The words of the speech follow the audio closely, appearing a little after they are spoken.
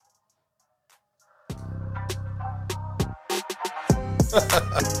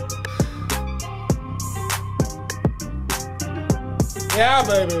Yeah,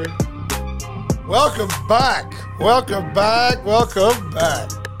 baby. Welcome back. Welcome back. Welcome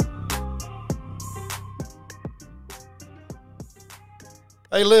back.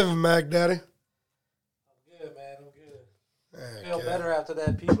 How you living, Mac Daddy? I'm good, man. I'm good. Feel better after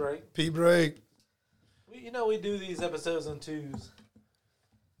that pee break. Pee break. We do these episodes on twos.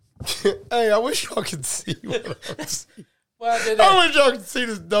 Hey, I wish y'all could see what I'm seeing. Well, I wish y'all could see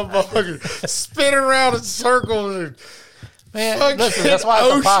this dumb motherfucker spin around in circles and man, listen, that's why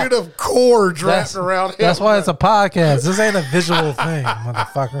it's ocean of cords wrapped around him. That's why it's a podcast. This ain't a visual thing,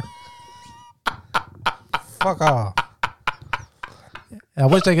 motherfucker. Fuck off. I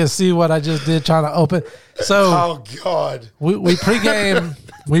wish they could see what I just did trying to open. So, oh God, we pregame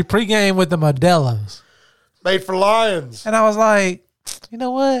with the Modelo's. Made for lions. And I was like, you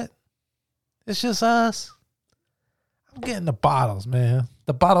know what? It's just us. I'm getting the bottles, man.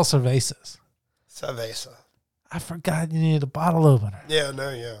 The bottle cervezas. Cerveza. I forgot you needed a bottle opener. Yeah, no,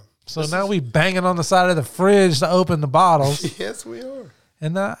 yeah. So now we banging on the side of the fridge to open the bottles. Yes, we are.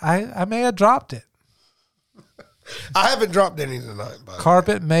 And I may have dropped it. I haven't dropped any tonight. By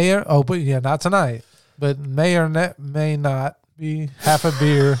Carpet may or not tonight, but may or may not be half a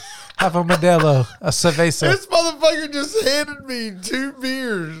beer, half a Modelo, a cerveza. This motherfucker just handed me 2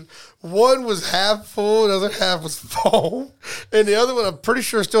 beers. One was half full, the other half was full, and the other one I'm pretty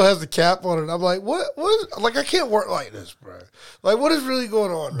sure still has the cap on it. I'm like, what? Like, I can't work like this, bro. Like, what is really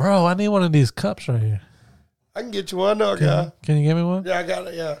going on, bro? I need one of these cups right here. I can get you one, no, guy. Can you give me one? Yeah, I got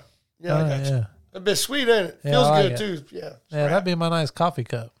it. Yeah, I got you. A bit sweet, ain't it? Yeah, Feels like good it. too. Yeah, that'd be my nice coffee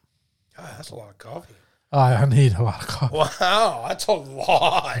cup. God, that's a lot of coffee. Oh, I need a lot of coffee. Wow, that's a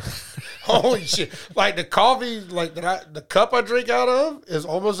lot. Holy shit! Like the coffee, like the cup I drink out of is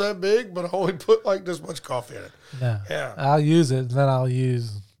almost that big, but I only put like this much coffee in it. Yeah, I'll use it, and then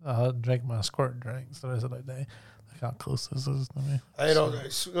I'll drink my squirt drinks the rest of the day. Look how close this is to me. Hey, don't go ahead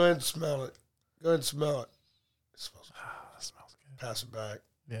and smell it. Go ahead and smell it. It smells good. That smells good. Pass it back.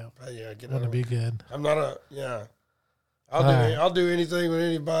 Yeah, yeah. Get it. Be good. I'm not a I'll do anything with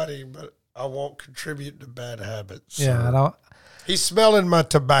anybody, but I won't contribute to bad habits. So. Yeah, I don't. He's smelling my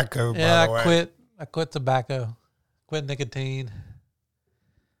tobacco. Yeah, by the way. I quit tobacco. Quit nicotine.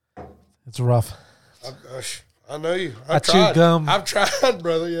 It's rough. I know you. I chew gum. I've tried,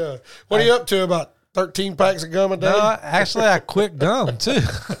 brother. Yeah. What are you up to? About 13 packs of gum a day? No, actually, I quit gum too.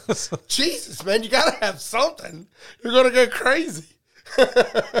 Jesus, man, you gotta have something. You're gonna go crazy. you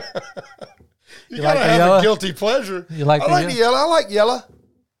gotta like have a guilty pleasure. You like? I like the yellow. I like yellow.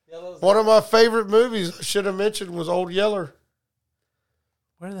 Yellow's one of my favorite movies I should have mentioned was Old Yeller.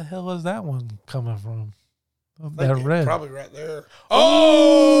 Where the hell is that one coming from? That red. Probably right there.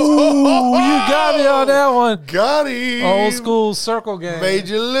 Oh, you got me on that one. Got him. Old school circle game. Made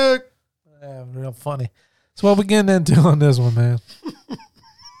you look. Yeah, real funny. So what we getting into on this one, man?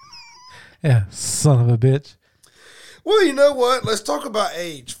 Yeah, son of a bitch. Well, you know what? Let's talk about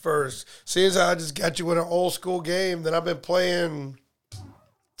age first. Seeing as I just got you with an old school game that I've been playing,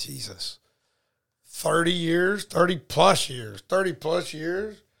 30 plus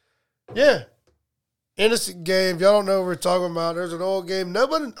years. Yeah. Innocent game. If y'all don't know what we're talking about, there's an old game. I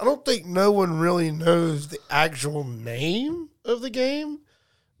don't think no one really knows the actual name of the game.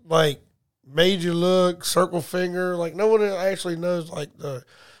 Like, Made You Look, Circle Finger. Like, no one actually knows,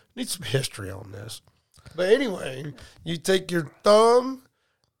 need some history on this. But anyway, you take your thumb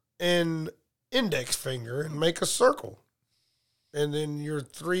and index finger and make a circle. And then your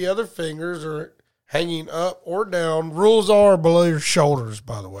 3 other fingers are hanging up or down. Rules are below your shoulders,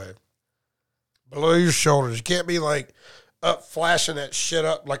 by the way. Below your shoulders. You can't be up flashing that shit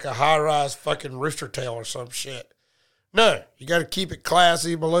up like a high-rise fucking rooster tail or some shit. No, you got to keep it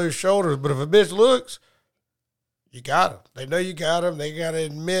classy below your shoulders. But if a bitch looks, you got them. They know you got them. They got to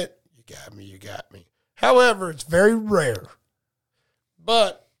admit, you got me. However, it's very rare.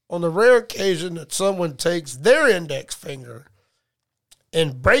 But on the rare occasion that someone takes their index finger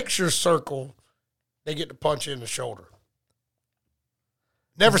and breaks your circle, they get to punch you in the shoulder.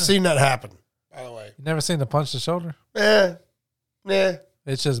 Never seen that happen, by the way. You never seen the punch the shoulder? Yeah.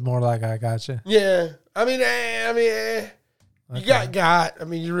 It's just more like I got you. Yeah. I mean. Okay. You got. I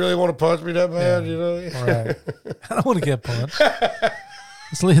mean, you really want to punch me that bad, you know? All right. I don't want to get punched.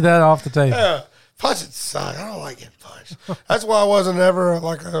 Let's leave that off the table. Yeah. Punch it sucks. I don't like getting punched. That's why I wasn't ever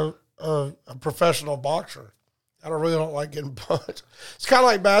a professional boxer. I don't like getting punched. It's kind of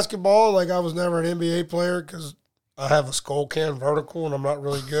like basketball. Like, I was never an NBA player because I have a skull can vertical and I'm not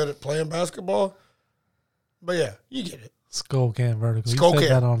really good at playing basketball. But yeah, you get it. Skull can vertical. Skull you said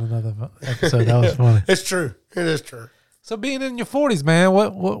can. that on another episode. That was funny. It's true. It is true. So being in your 40s, man,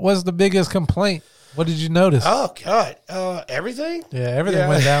 what was the biggest complaint? What did you notice? Oh, God. Everything? Yeah, everything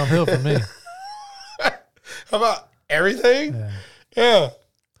went downhill for me. How about everything? Yeah.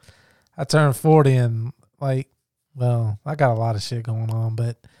 I turned 40 and, like, well, I got a lot of shit going on,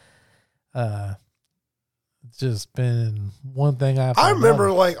 but it's just been one thing after I remember,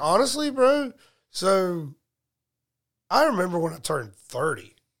 another. like, honestly, bro, so I remember when I turned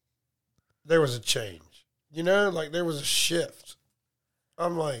 30, there was a change. You know, like, there was a shift.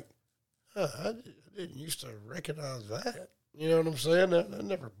 I'm like, I didn't used to recognize that. You know what I'm saying? That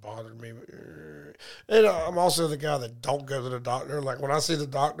never bothered me. And I'm also the guy that don't go to the doctor. Like, when I see the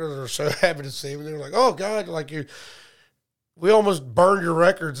doctor, they're so happy to see me. They're like, oh, God, like we almost burned your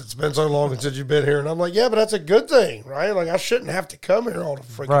records. It's been so long since you've been here. And I'm like, yeah, but that's a good thing, right? Like, I shouldn't have to come here all the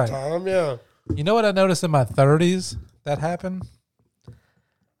freaking time. Yeah. You know what I noticed in my 30s that happened?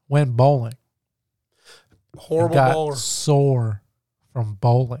 Went bowling. Horrible got bowler. Sore from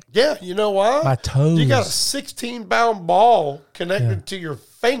bowling. Yeah, you know why? My toes. You got a 16-pound ball connected to your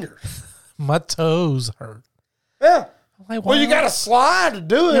fingers. My toes hurt. Yeah. Like, well, you got to slide to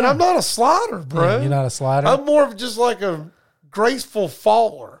do it. Yeah. I'm not a slider, bro. You're not a slider? I'm more of just like a graceful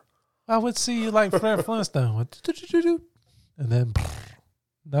faller. I would see you like Fred Flintstone. And then,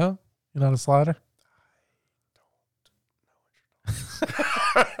 no? You're not a slider?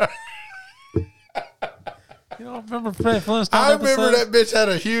 You don't remember Fred Flintstone? I remember that bitch had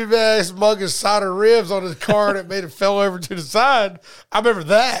a huge ass mug of cider ribs on his car that made it fell over to the side. I remember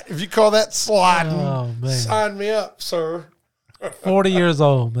that. If you call that sliding, sign me up, sir. 40 years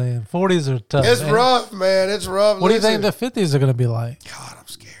old, man. 40s are tough. It's rough, man. It's rough. What do you think the 50s are going to be like? God, I'm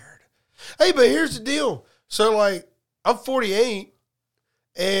scared. Hey, but here's the deal. So, like, I'm 48,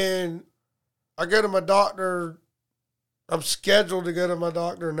 and I go to my doctor. I'm scheduled to go to my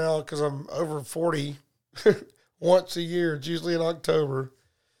doctor now because I'm over 40 once a year. It's usually in October.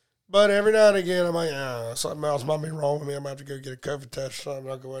 But every now and again, I'm like, something else might be wrong with me. I might have to go get a COVID test or something.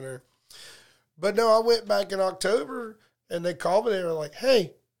 I'll go in there. But no, I went back in October, and they called me. They were like,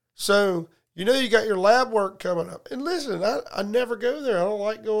 hey, so you know you got your lab work coming up. And listen, I never go there. I don't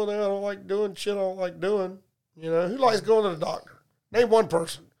like going there. I don't like doing shit I don't like doing. You know, who likes going to the doctor? Name one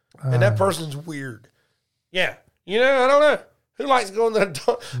person. And that person's weird. Yeah. You know, I don't know. Who likes going to the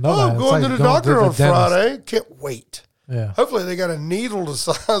doctor? Oh, I'm going to the doctor on Friday. Can't wait. Yeah. Hopefully they got a needle the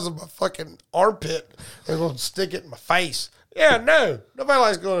size of my fucking armpit. They're going to stick it in my face. Yeah, no. Nobody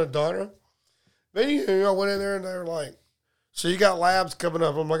likes going to the doctor. But anyway, I went in there and they were like, so you got labs coming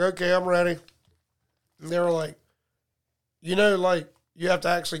up. I'm like, okay, I'm ready. And they were like, you know, like, you have to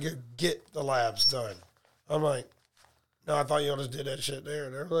actually get the labs done. I'm like, no, I thought y'all just did that shit there.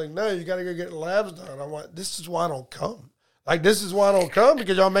 And they're like, no, you got to go get the labs done. I'm like, this is why I don't come. Like, this is why I don't come,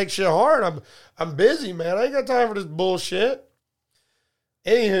 because y'all make shit hard. I'm busy, man. I ain't got time for this bullshit.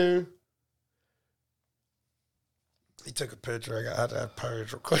 Anywho, he took a picture. I had to have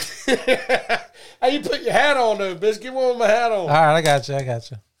pose real quick. Hey, you put your hat on, though, bitch. Get one with my hat on. All right, I got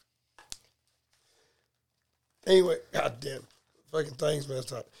you. Anyway, goddamn. Fucking thing's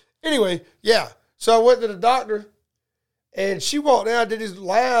messed up. Anyway, yeah. So I went to the doctor, and she walked in. I did these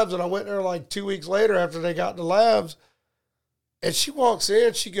labs, and I went there like 2 weeks later after they got the labs. And she walks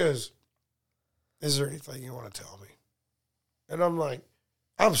in, she goes, is there anything you want to tell me? And I'm like,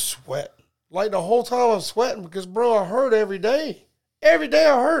 I'm sweating. Like, the whole time I'm sweating because, bro, I hurt every day. Every day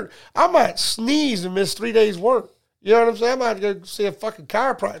I hurt. I might sneeze and miss 3 days' work. You know what I'm saying? I might have to go see a fucking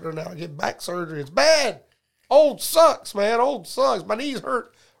chiropractor now and get back surgery. It's bad. Old sucks, man. Old sucks. My knees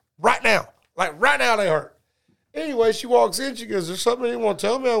hurt right now. Like, right now they hurt. Anyway, she walks in. She goes, there's something you want to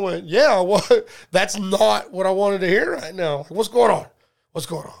tell me? I went, yeah, well, that's not what I wanted to hear right now. Like, what's going on? What's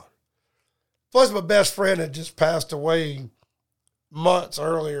going on? Plus, my best friend had just passed away months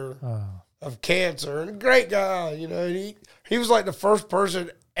earlier of cancer. And a great guy, you know. He was like the first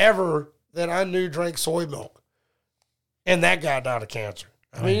person ever that I knew drank soy milk. And that guy died of cancer.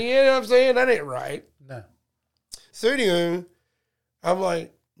 I mean, you know what I'm saying? That ain't right. No. So anyway, I'm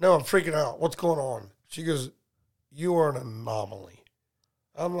like, no, I'm freaking out. What's going on? She goes, you are an anomaly.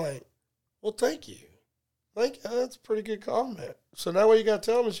 I'm like, well, thank you. Thank you. That's a pretty good compliment. So now what you got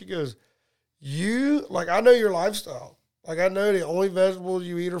to tell me? She goes, I know your lifestyle. Like, I know the only vegetables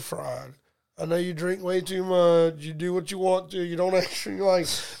you eat are fried. I know you drink way too much. You do what you want to. You don't actually, like,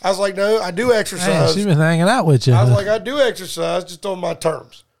 I was like, no, I do exercise. Hey, she's been hanging out with you. I was like, I do exercise just on my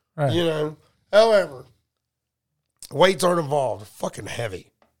terms. Right. You know? However, weights aren't involved. They're fucking heavy.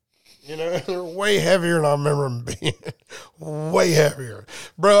 You know, they're way heavier than I remember them being. Way heavier.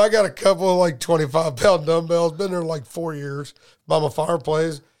 Bro, I got a couple of like 25-pound dumbbells. Been there like 4 years by my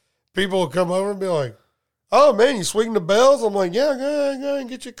fireplace. People will come over and be like, oh, man, you swing the bells? I'm like, yeah, go ahead and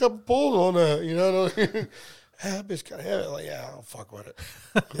get you a couple pulls on that. You know, that bitch kind of heavy. Like, yeah, I'll fuck with it.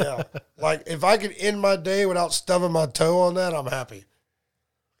 Yeah. Like, if I could end my day without stubbing my toe on that, I'm happy.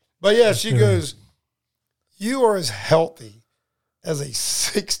 But, yeah, she goes, you are as healthy as a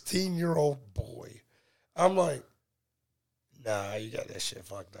 16-year-old boy. I'm like, nah, you got that shit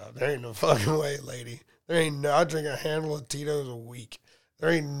fucked up. There ain't no fucking way, lady. I drink a handle of Tito's a week. There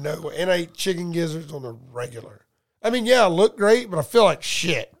ain't no way. And I eat chicken gizzards on the regular. I mean, yeah, I look great, but I feel like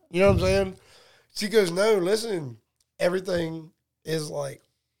shit. You know what I'm saying? She goes, no, listen, everything is like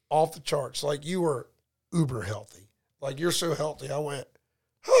off the charts. Like you were uber healthy. Like you're so healthy. I went,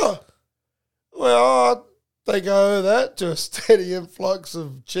 huh. Well, I think I owe that to a steady influx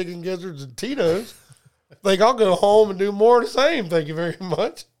of chicken gizzards and Tito's. I think I'll go home and do more of the same. Thank you very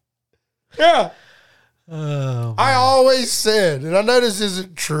much. Yeah. Oh, I always said, and I know this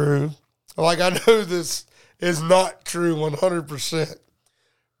isn't true. Like I know this is not true 100%.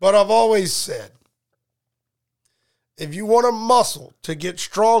 But I've always said, if you want a muscle to get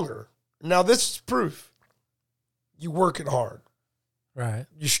stronger, now this is proof. You work it hard. Right.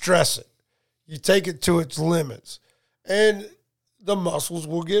 You stress it. You take it to its limits. And the muscles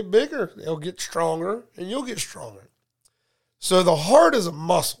will get bigger. They'll get stronger, and you'll get stronger. So the heart is a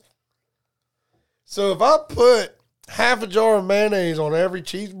muscle. So if I put half a jar of mayonnaise on every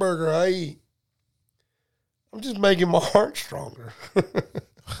cheeseburger I eat, I'm just making my heart stronger.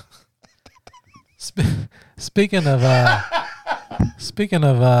 Speaking of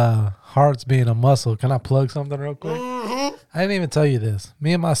hearts being a muscle, can I plug something real quick? Mm-hmm. I didn't even tell you this.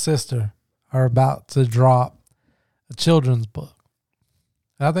 Me and my sister are about to drop a children's book.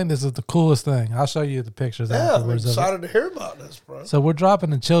 And I think this is the coolest thing. I'll show you the pictures afterwards. I'm excited to hear about this, bro. So we're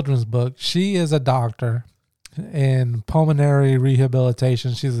dropping a children's book. She is a doctor in pulmonary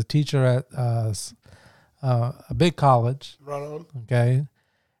rehabilitation. She's a teacher at a big college. Right on. Okay.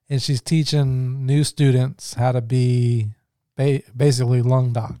 And she's teaching new students how to be basically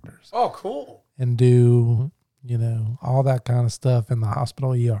lung doctors. Oh, cool. And do, all that kind of stuff in the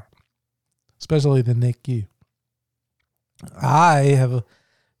hospital ER, especially the NICU.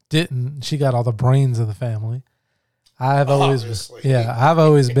 She got all the brains of the family. I've always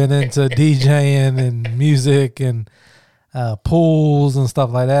been into DJing and music and pools and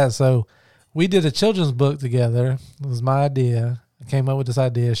stuff like that. So we did a children's book together. It was my idea. I came up with this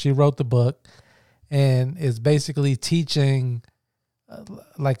idea. She wrote the book, and it's basically teaching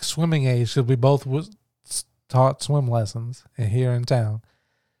like swimming age, because we both was taught swim lessons here in town.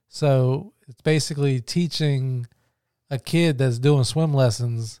 So it's basically teaching a kid that's doing swim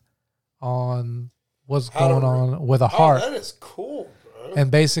lessons on what's going on with a heart. That is cool, bro. And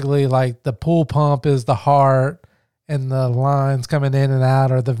basically, like, the pool pump is the heart, and the lines coming in and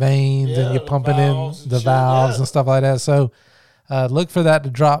out are the veins, and you're pumping in the valves and stuff like that. So look for that to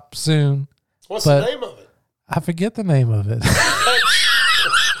drop soon. What's the name of it? I forget the name of it.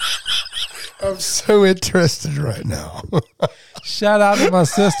 I'm so interested right now. Shout out to my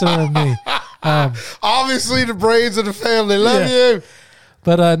sister and me. Obviously, the brains of the family. Love you.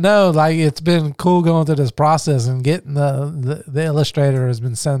 But no, like, it's been cool going through this process and getting the illustrator has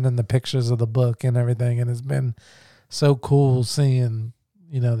been sending the pictures of the book and everything, and it's been so cool seeing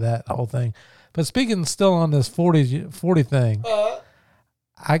that whole thing. But speaking still on this 40 thing,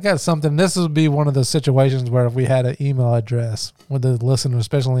 I got something. This would be one of those situations where if we had an email address with the listener,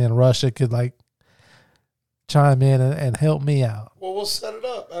 especially in Russia, could like chime in and help me out. Well, we'll set it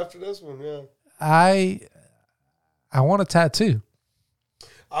up after this one. Yeah. I want a tattoo.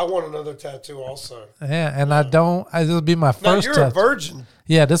 I want another tattoo also. Yeah, and this will be my first tattoo. You're a virgin.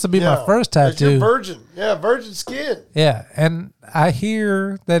 Yeah, this will be my first tattoo. You're virgin. Yeah, virgin skin. Yeah, and I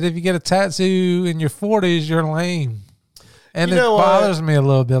hear that if you get a tattoo in your 40s, you're lame. And it bothers me a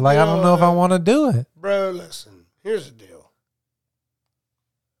little bit. Like, I don't know if I want to do it. Bro, listen, here's the deal.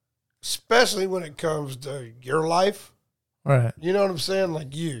 Especially when it comes to your life. Right. You know what I'm saying? Like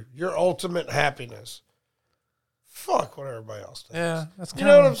your ultimate happiness. Fuck what everybody else thinks. Yeah, that's you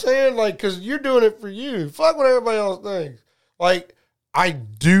know what I'm saying? Like, because you're doing it for you. Fuck what everybody else thinks. Like, I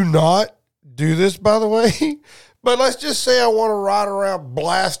do not do this, by the way, but let's just say I want to ride around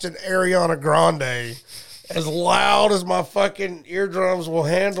blasting Ariana Grande as loud as my fucking eardrums will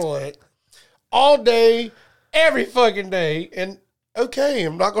handle it all day, every fucking day. And okay,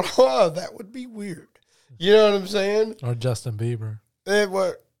 I'm not going to lie, that would be weird. You know what I'm saying? Or Justin Bieber.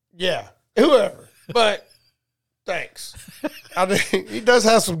 Whoever. But thanks. I mean, he does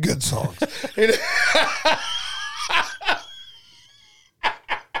have some good songs.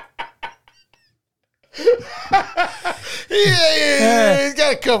 Yeah, he's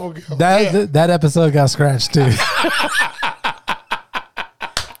got a couple. That episode got scratched too.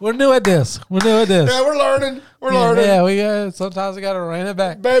 We're new at this. Yeah, we're learning. Yeah, sometimes we got to rein it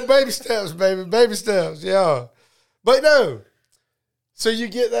back. Baby steps, baby. Baby steps. Yeah. But no. So you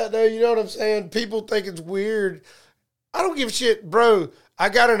get that though. You know what I'm saying? People think it's weird. I don't give a shit, bro. I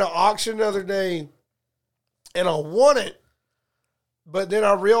got in an auction the other day and I won it. But then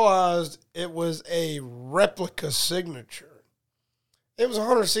I realized it was a replica signature. It was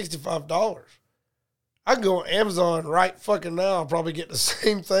 $165. I can go on Amazon right fucking now. I'll probably get the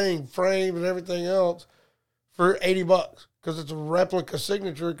same thing, frame and everything else, for $80 because it's a replica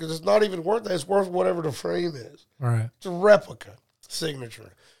signature. Because it's not even worth that; it's worth whatever the frame is. Right. It's a replica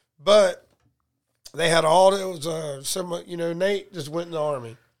signature, but they had all. It was some. Nate just went in the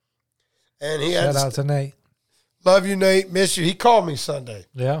Army, and he shout out to Nate. Love you, Nate. Miss you. He called me Sunday.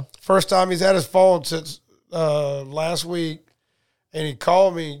 Yeah. First time he's had his phone since last week. And he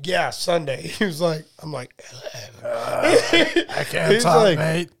called me, Sunday. He was like, I'm like, I can't talk, like,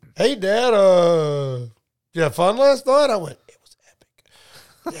 mate. Hey, Dad, you have fun last night? I went, it was epic.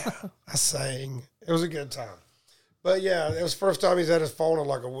 Yeah, I sang. It was a good time. But yeah, it was the first time he's had his phone in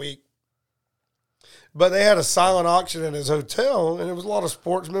like a week. But they had a silent auction in his hotel, and it was a lot of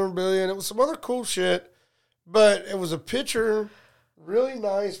sports memorabilia, and it was some other cool shit. But it was a picture, really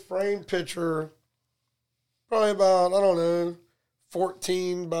nice framed picture, probably about, I don't know,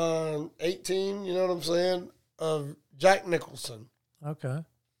 14 by 18, you know what I'm saying, of Jack Nicholson. Okay.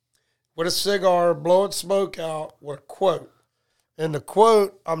 With a cigar, blowing smoke out with a quote. And the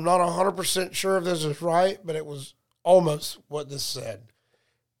quote, I'm not 100% sure if this is right, but it was almost what this said.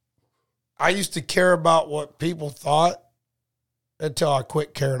 I used to care about what people thought until I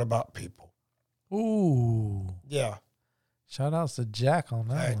quit caring about people. Ooh. Yeah. Shout outs to Jack on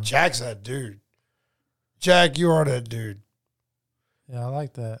that one. Jack's that dude. Jack, you are that dude. Yeah, I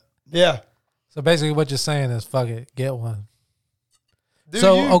like that. Yeah. So basically what you're saying is, fuck it, get one.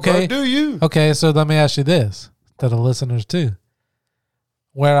 Do you. Okay, so let me ask you this, to the listeners too.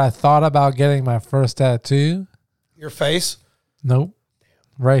 Where I thought about getting my first tattoo. Your face? Nope.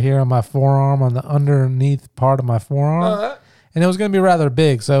 Right here on my forearm, on the underneath part of my forearm. And it was going to be rather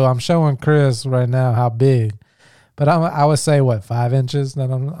big, so I'm showing Chris right now how big. But I would say, 5 inches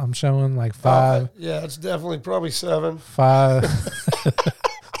that I'm showing, like 5. Yeah, it's definitely probably 7. 5.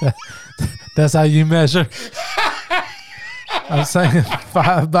 That's how you measure. I'm saying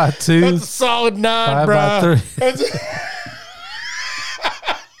 5 by 2. That's a solid 9, 5 bro. by 3.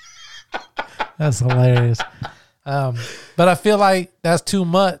 That's hilarious. But I feel like that's too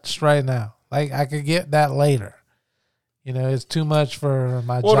much right now. Like I could get that later. It's too much for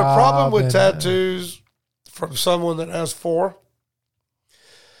my job. Well, the problem with tattoos from someone that has 4.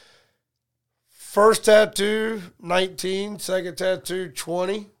 First tattoo, 19. Second tattoo,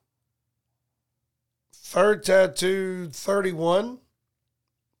 20. Third tattoo, 31.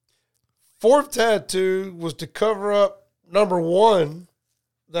 Fourth tattoo was to cover up number 1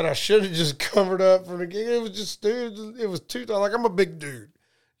 that I should have just covered up from the gig. It was just, dude, it was too, like, I'm a big dude,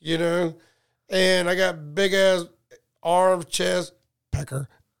 and I got big ass arms, chest, pecker,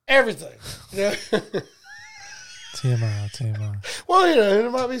 everything. TMI. Well, there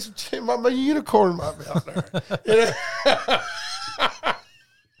might be some, my unicorn might be out there.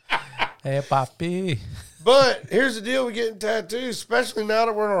 Hey, papi. But here's the deal with getting tattoos, especially now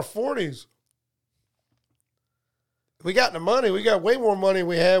that we're in our 40s. We got the money. We got way more money than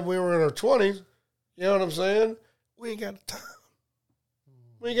we had when we were in our 20s. You know what I'm saying? We ain't got the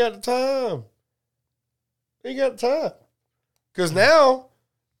time. Because now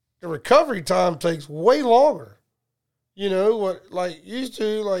the recovery time takes way longer. What, like, used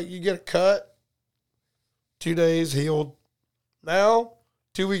to, like, you get a cut, 2 days healed. Now,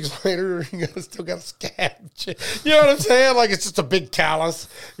 2 weeks later, you still got a scab. You know what I'm saying? Like, it's just a big callus.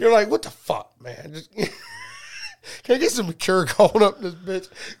 You're like, what the fuck, man? Just, can I get some Mercure going up this bitch?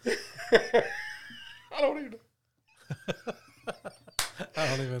 I don't even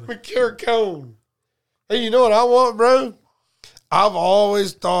know. Mercure cone. Hey, you know what I want, bro? I've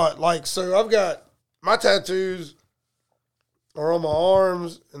always thought, like, so I've got my tattoos are on my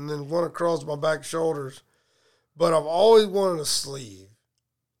arms and then one across my back shoulders. But I've always wanted a sleeve.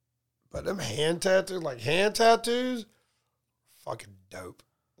 But them hand tattoos, fucking dope.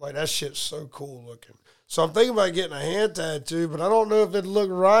 Like, that shit's so cool looking. So I'm thinking about getting a hand tattoo, but I don't know if it'd look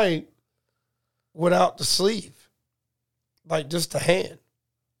right without the sleeve. Like, just the hand.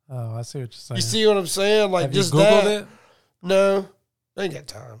 Oh, I see what you're saying. You see what I'm saying? Like, have just you Googled that. It? No, I ain't got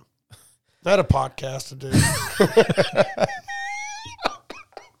time. I had a podcast to do.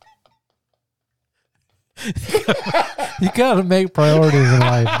 You gotta make priorities in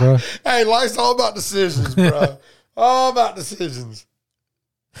life, bro. Hey, life's all about decisions, bro. All about decisions.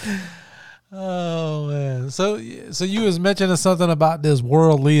 Oh man. So you was mentioning something about this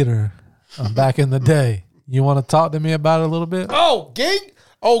world leader back in the day. You want to talk to me about it a little bit? Oh,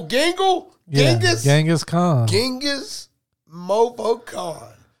 Gingle? Genghis? Genghis Khan. Genghis Mofo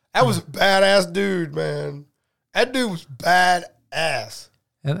Khan. That was a badass dude, man. That dude was badass.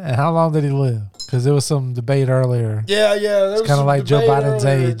 And how long did he live? Because there was some debate earlier. Yeah. It's kind of like Joe Biden's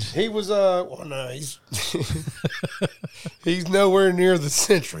age. He was he's nowhere near the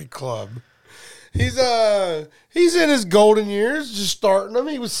Century Club. He's in his golden years, just starting them.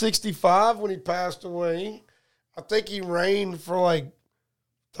 He was 65 when he passed away. I think he reigned for like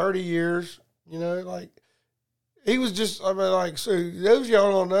 30 years. You know, like he was just. I mean, like, so those of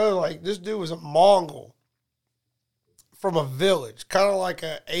y'all don't know, like this dude was a Mongol from a village, kind of like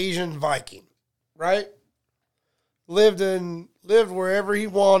an Asian Viking, right? Lived wherever he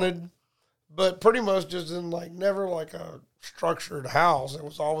wanted, but pretty much just in like never like a structured house. It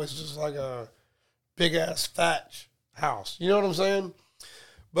was always just like a big ass thatch house. You know what I'm saying?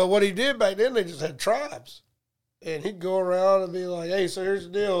 But what he did back then, they just had tribes, and he'd go around and be like, "Hey, so here's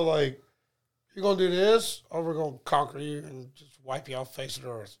the deal. Like, you're gonna do this, or we're gonna conquer you and just wipe you off the face of the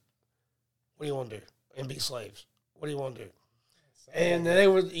earth. What do you want to do? And be slaves? What do you want to do?" And then they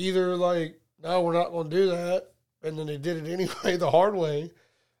would either like, "No, we're not going to do that," and then they did it anyway, the hard way,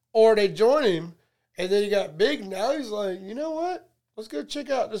 or they join him, and then he got big. Now he's like, you know what? Let's go check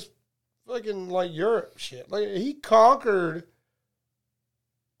out this fucking like Europe shit. Like he conquered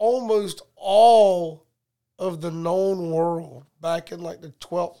almost all of the known world back in like the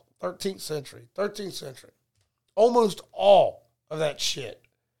 12th, 13th century. Almost all of that shit.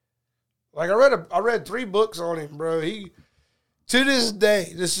 Like I read 3 books on him, bro. He, to this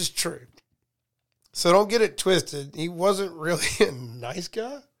day, this is true. So don't get it twisted. He wasn't really a nice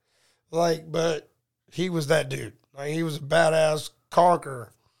guy, like, but he was that dude. Like he was a badass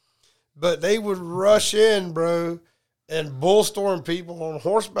conqueror. But they would rush in, bro, and bullstorm people on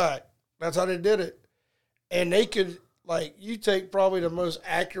horseback. That's how they did it. And they could, like, you take probably the most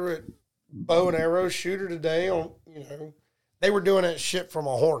accurate bow and arrow shooter today on, you know, they were doing that shit from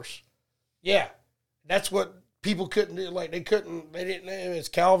a horse. Yeah, that's what people couldn't do. Like, they didn't, it's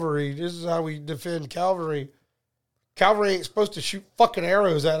cavalry. This is how we defend cavalry. Cavalry ain't supposed to shoot fucking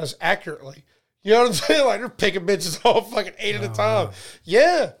arrows at us accurately. You know what I'm saying? Like, they're picking bitches off fucking 8 at a time.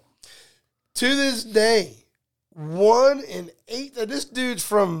 Yeah. To this day, 1 in 8, this dude's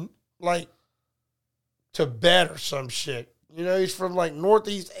from, like, Tibet or some shit. You know, he's from, like,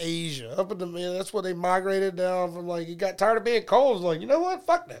 Northeast Asia. Up in the middle. That's where they migrated down from, like, he got tired of being cold. He's like, you know what?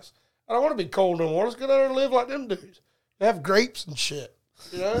 Fuck this. I don't want to be cold no more. Let's go down there and live like them dudes. They have grapes and shit.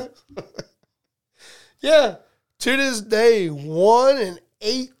 You know? Yeah. To this day, 1 in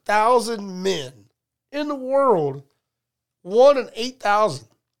 8,000 men in the world, 1 in 8,000.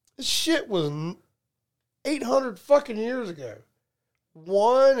 This shit was 800 fucking years ago.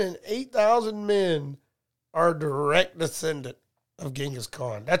 1 in 8,000 men are direct descendant of Genghis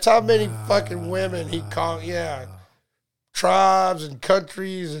Khan. That's how many fucking women he conquered. Yeah. Tribes and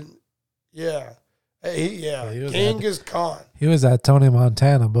countries and, yeah. Genghis Khan. He was at Tony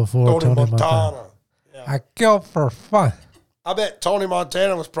Montana before Tony Montana. Yeah. I killed for fun. I bet Tony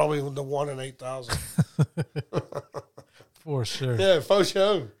Montana was probably the 1 in 8,000. For sure. Yeah, for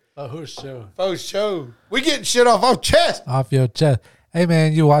sure. Oh, sure. For sure. We getting shit off our chest. Off your chest. Hey,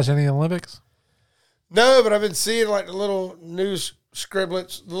 man, you watch any Olympics? No, but I've been seeing like the little news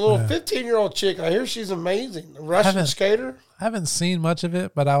scriblets. The little 15-year-old chick, I hear she's amazing. The Russian skater. I haven't seen much of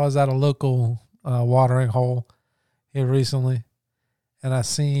it, but I was at a local watering hole here recently, and I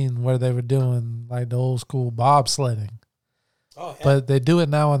seen where they were doing like the old school bobsledding. Oh, yeah. But they do it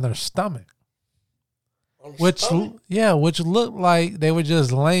now on their stomach. Which looked like they were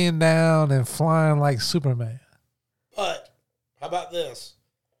just laying down and flying like Superman. But how about this?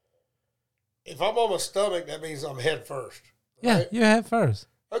 If I'm on my stomach, that means I'm head first. Right? Yeah, you're head first.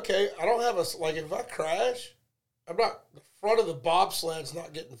 Okay, I don't have like if I crash, I'm not, the front of the bobsled's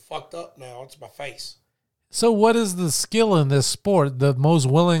not getting fucked up now. It's my face. So what is the skill in this sport? The most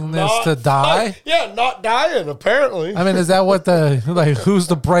willingness to die? Yeah, not dying, apparently. I mean, is that what who's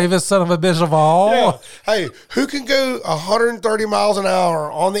the bravest son of a bitch of all? Yeah. Hey, who can go 130 miles an hour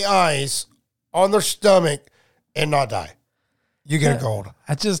on the ice, on their stomach, and not die? You get a gold.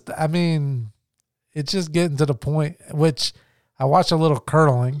 It's just getting to the point, which I watch a little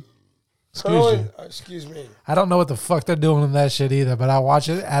curling, Excuse me. I don't know what the fuck they're doing in that shit either, but I watch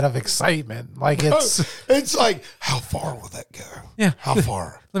it out of excitement. Like it's like, how far will that go? Yeah. How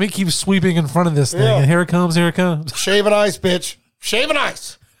far? Let me keep sweeping in front of this thing. Yeah. And here it comes, here it comes. Shaving ice, bitch. Shaving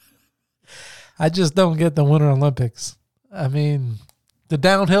ice. I just don't get the Winter Olympics. I mean, the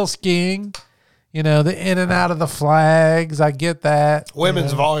downhill skiing, you know, the in and out of the flags. I get that.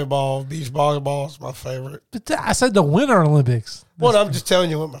 Women's volleyball, beach volleyball is my favorite. But I said the Winter Olympics. Well, I'm just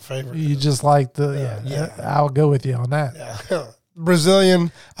telling you what my favorite You is. just like the, I'll go with you on that. Yeah.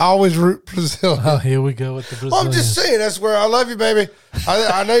 Brazilian. I always root Brazilian. Oh, here we go with the Brazilian. Well, I'm just saying, that's where I love you, baby.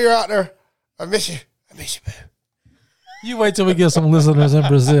 I know you're out there. I miss you. I miss you, baby. You wait till we get some listeners in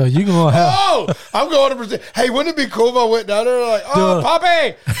Brazil. You gonna have? Oh, I'm going to Brazil. Hey, wouldn't it be cool if I went down there and like, oh,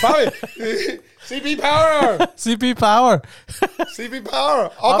 Poppy, CP power, CP power, CP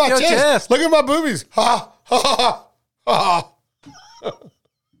power, on Off my your chest. Look at my boobies. Ha ha ha ha.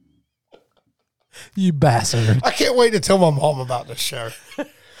 You bastard! I can't wait to tell my mom about this show.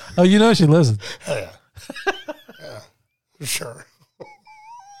 Oh, you know she listens. Yeah, for sure.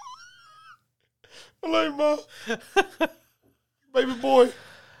 I like my baby boy.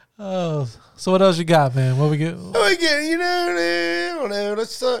 Oh, so what else you got, man? What we get? You know, I don't know.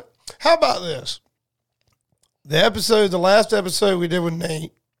 Let's start. How about this? The last episode we did with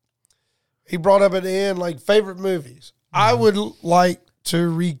Nate, he brought up at the end, like, favorite movies. I would like to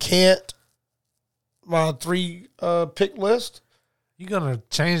recant my 3 pick list. You gonna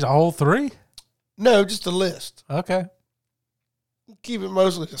change the whole 3? No, just a list. Okay. Keep it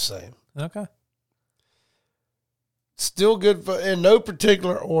mostly the same. Okay. Still good, in no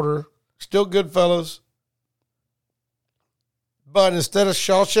particular order. Still Goodfellas. But instead of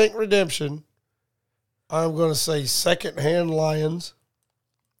Shawshank Redemption, I'm going to say Secondhand Lions.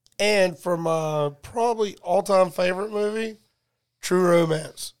 And for my probably all-time favorite movie, True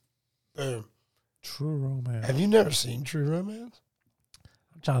Romance. Boom. True Romance. Have you never seen True Romance?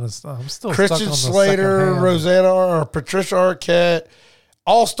 I'm still Christian stuck on the Slater, Secondhand. Rosanna or Patricia Arquette,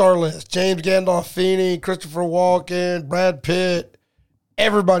 all-star list. James Gandolfini, Christopher Walken, Brad Pitt.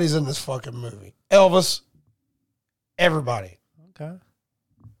 Everybody's in this fucking movie. Elvis. Everybody. Okay.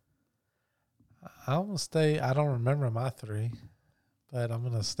 I'm going to stay. I don't remember my 3, but I'm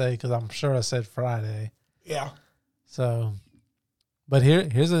going to stay because I'm sure I said Friday. Yeah. So, but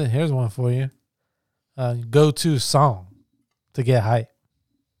here's one for you. Go-to song to get hype.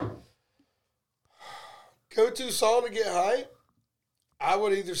 Go-to song to get hype? I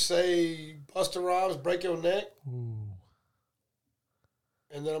would either say Busta Rhymes, Break Your Neck. Ooh.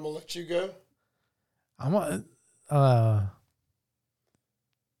 And then I'm going to let you go.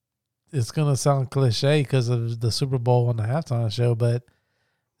 It's going to sound cliche because of the Super Bowl and the halftime show, but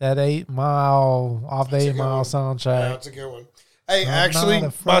that 8 Mile, off the 8 Mile soundtrack. Yeah, that's a good one. Hey, I'm actually,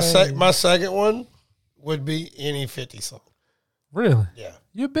 not my second one would be any 50 song. Really? Yeah.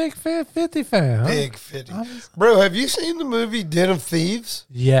 You're a big 50 fan, huh? Big 50. Bro, have you seen the movie Den of Thieves?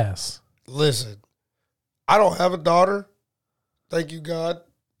 Yes. Listen, I don't have a daughter. Thank you, God.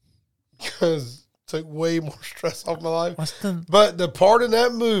 Because it took way more stress off my life. But the part in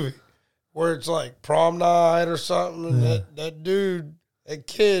that movie where it's like prom night or something, and that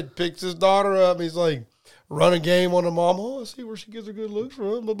kid picks his daughter up, and he's like, run a game on the mom. Oh, I see where she gets her good looks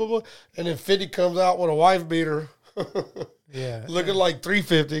from. Blah, blah, blah. And then 50 comes out with a wife beater. Yeah. Looking like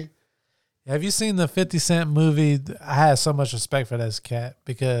 350. Have you seen the 50 Cent movie? I had so much respect for this cat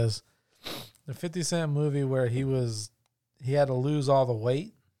because the 50 Cent movie where he had to lose all the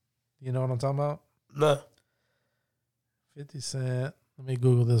weight. You know what I'm talking about? No. 50 Cent. Let me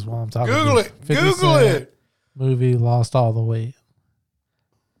Google this while I'm talking. Google it. 50 Google Cent it. Movie lost all the weight.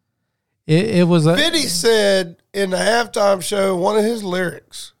 It was a 50 said in the halftime show, one of his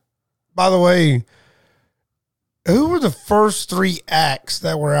lyrics. By the way, who were the first 3 acts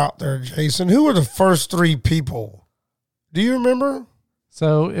that were out there, Jason? Who were the first 3 people? Do you remember?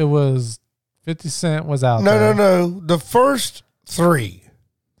 So it was 50 Cent was out there. No. The first 3.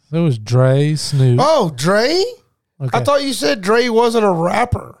 It was Dre, Snoop. Oh, Dre? Okay. I thought you said Dre wasn't a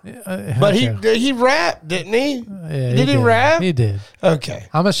rapper. But he rapped, didn't he? Yeah, did he rap? He did. Okay.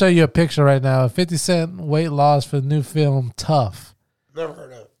 I'm going to show you a picture right now. 50 Cent weight loss for the new film, Tough. Never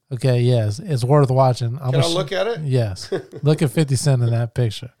heard of it. Okay, yes. It's worth watching. Can I look at it? Yes. Look at 50 Cent in that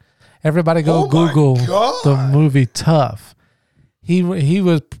picture. Everybody go Oh Google my God. the movie Tough. He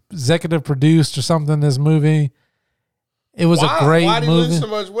was executive produced or something in this movie. It was a great Why did he movie. lose so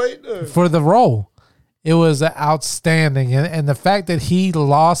much weight, though? For the role. It was outstanding. And the fact that he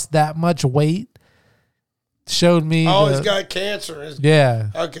lost that much weight showed me. Oh, he's got cancer.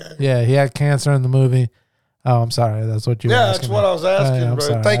 Yeah. Okay. Yeah, he had cancer in the movie. Oh, I'm sorry. That's what you were asking. That's what I was asking, bro.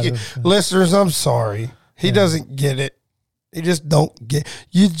 Sorry. Thank you. Listeners, I'm sorry. He doesn't get it. He just don't get.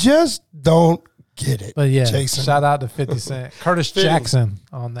 You just don't get it. But yeah, Jason. Shout out to 50 Cent. Curtis 50. Jackson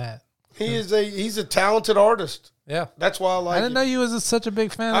on that. He's a talented artist. Yeah. That's why I like I didn't know you was such a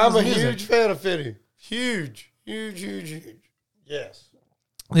big fan of I'm his a music. huge fan of 50. Huge. Yes.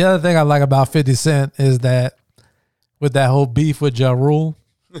 The other thing I like about 50 Cent is that with that whole beef with Ja Rule,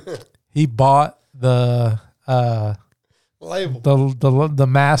 he bought the label, the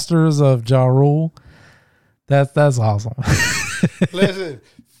masters of Ja Rule. That's awesome. Listen,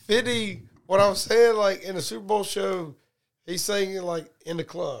 50, what I was saying, like in the Super Bowl show, he's singing like in the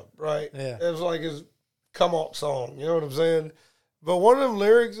club, right? Yeah. It was like his come on song, you know what I'm saying? But one of them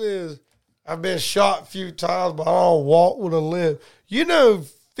lyrics is, I've been shot a few times, but I don't walk with a limp. You know,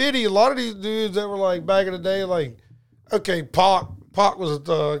 50, a lot of these dudes that were like back in the day, like, okay, Pac was a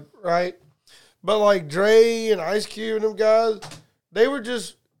thug, right? But like Dre and Ice Cube and them guys, they were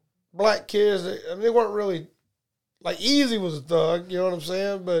just black kids. They weren't really, like Easy was a thug, you know what I'm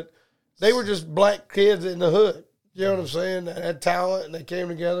saying? But they were just black kids in the hood, you know what I'm saying? That had talent and they came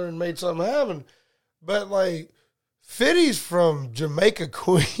together and made something happen. But like, 50's from Jamaica,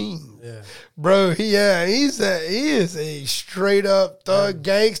 Queens. Yeah. Bro, he is a straight up thug,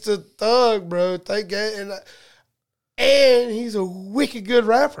 gangster thug, bro. And he's a wicked good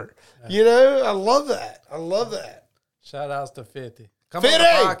rapper. Yeah. You know, I love that. Shout outs to 50. Come 50. On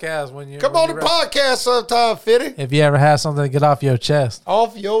the podcast when you come on the podcast sometime, 50. If you ever have something to get off your chest.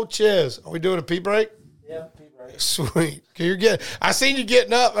 Off your chest. Are we doing a pee break? Yeah, pee break. Sweet. I seen you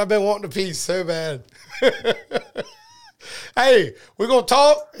getting up. I've been wanting to pee so bad. Hey, we're going to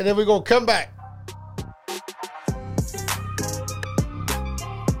talk, and then we're going to come back.